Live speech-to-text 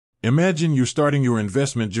Imagine you're starting your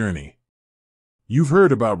investment journey. You've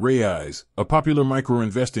heard about Raiz, a popular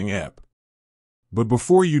micro-investing app. But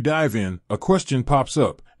before you dive in, a question pops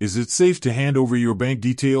up. Is it safe to hand over your bank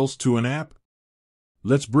details to an app?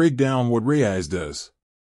 Let's break down what Raiz does.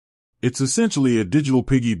 It's essentially a digital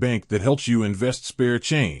piggy bank that helps you invest spare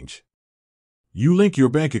change. You link your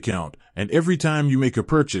bank account, and every time you make a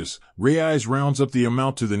purchase, Raiz rounds up the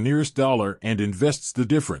amount to the nearest dollar and invests the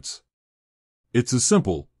difference. It's a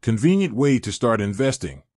simple, convenient way to start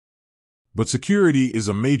investing. But security is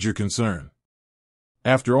a major concern.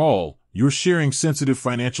 After all, you're sharing sensitive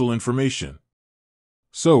financial information.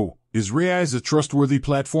 So, is Raiz a trustworthy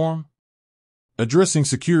platform? Addressing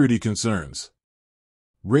security concerns.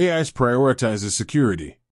 Raiz prioritizes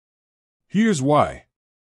security. Here's why.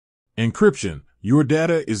 Encryption. Your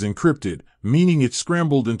data is encrypted, meaning it's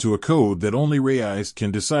scrambled into a code that only Raiz can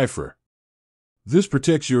decipher. This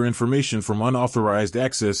protects your information from unauthorized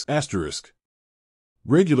access.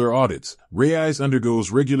 Regular audits. Raiz undergoes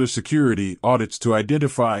regular security audits to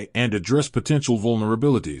identify and address potential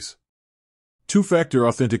vulnerabilities. Two-factor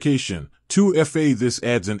authentication. 2FA. This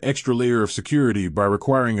adds an extra layer of security by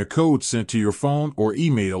requiring a code sent to your phone or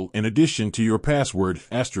email in addition to your password.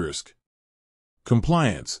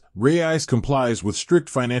 Compliance. Raiz complies with strict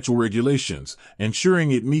financial regulations, ensuring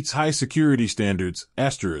it meets high security standards.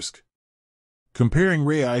 Comparing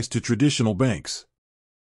Raiz to traditional banks.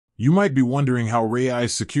 You might be wondering how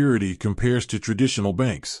Raiz security compares to traditional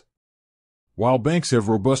banks. While banks have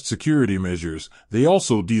robust security measures, they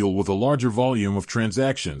also deal with a larger volume of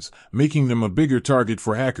transactions, making them a bigger target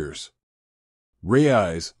for hackers.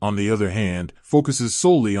 Raiz, on the other hand, focuses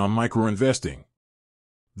solely on micro-investing.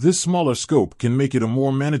 This smaller scope can make it a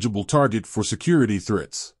more manageable target for security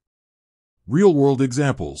threats. Real-world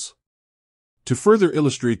examples. To further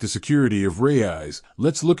illustrate the security of Raiz,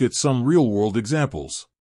 let's look at some real-world examples.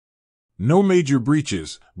 No major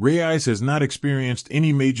breaches. Raiz has not experienced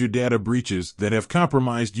any major data breaches that have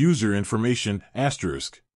compromised user information.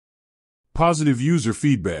 Positive user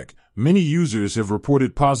feedback. Many users have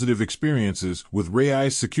reported positive experiences with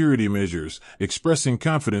Raiz security measures, expressing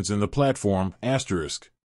confidence in the platform.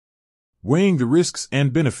 Weighing the risks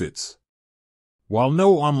and benefits. While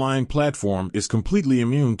no online platform is completely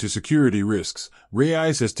immune to security risks,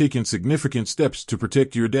 Raiz has taken significant steps to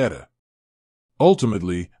protect your data.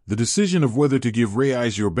 Ultimately, the decision of whether to give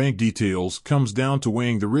Raiz your bank details comes down to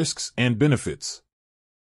weighing the risks and benefits.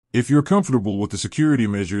 If you're comfortable with the security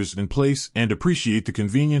measures in place and appreciate the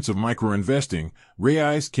convenience of micro-investing,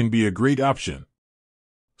 Raiz can be a great option.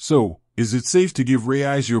 So, is it safe to give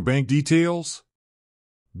Raiz your bank details?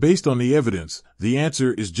 Based on the evidence, the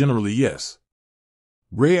answer is generally yes.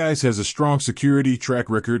 Raiz has a strong security track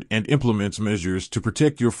record and implements measures to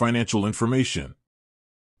protect your financial information.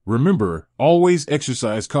 Remember, always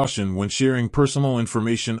exercise caution when sharing personal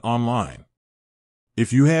information online.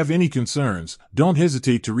 If you have any concerns, don't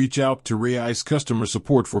hesitate to reach out to Raiz customer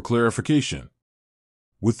support for clarification.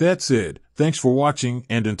 With that said, thanks for watching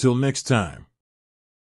and until next time.